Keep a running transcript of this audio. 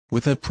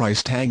With a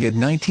price tag at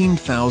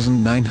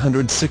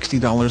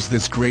 $19,960,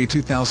 this grey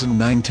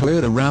 2009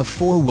 Toyota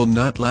RAV4 will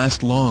not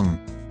last long.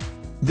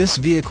 This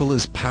vehicle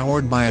is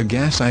powered by a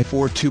gas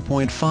i4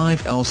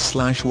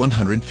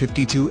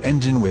 2.5L/152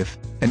 engine with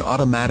an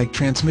automatic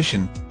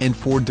transmission and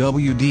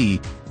 4WD.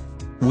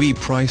 We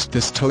priced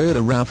this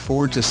Toyota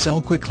RAV4 to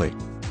sell quickly.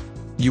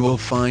 You will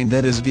find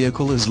that his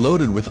vehicle is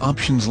loaded with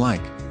options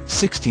like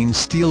 16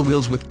 steel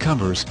wheels with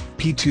covers,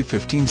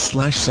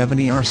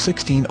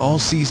 P215/70R16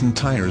 all-season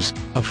tires,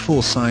 a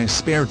full-size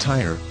spare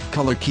tire,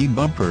 color-keyed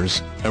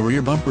bumpers, a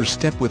rear bumper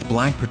step with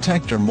black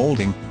protector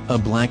molding, a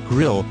black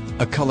grille,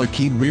 a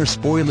color-keyed rear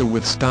spoiler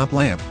with stop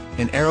lamp,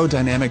 an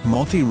Aerodynamic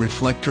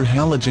multi-reflector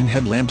halogen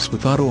headlamps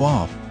with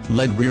auto-off,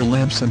 LED rear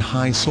lamps and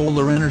high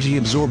solar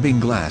energy-absorbing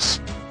glass.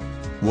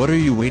 What are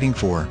you waiting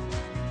for?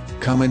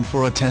 Come in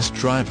for a test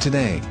drive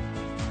today.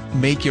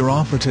 Make your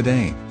offer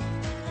today.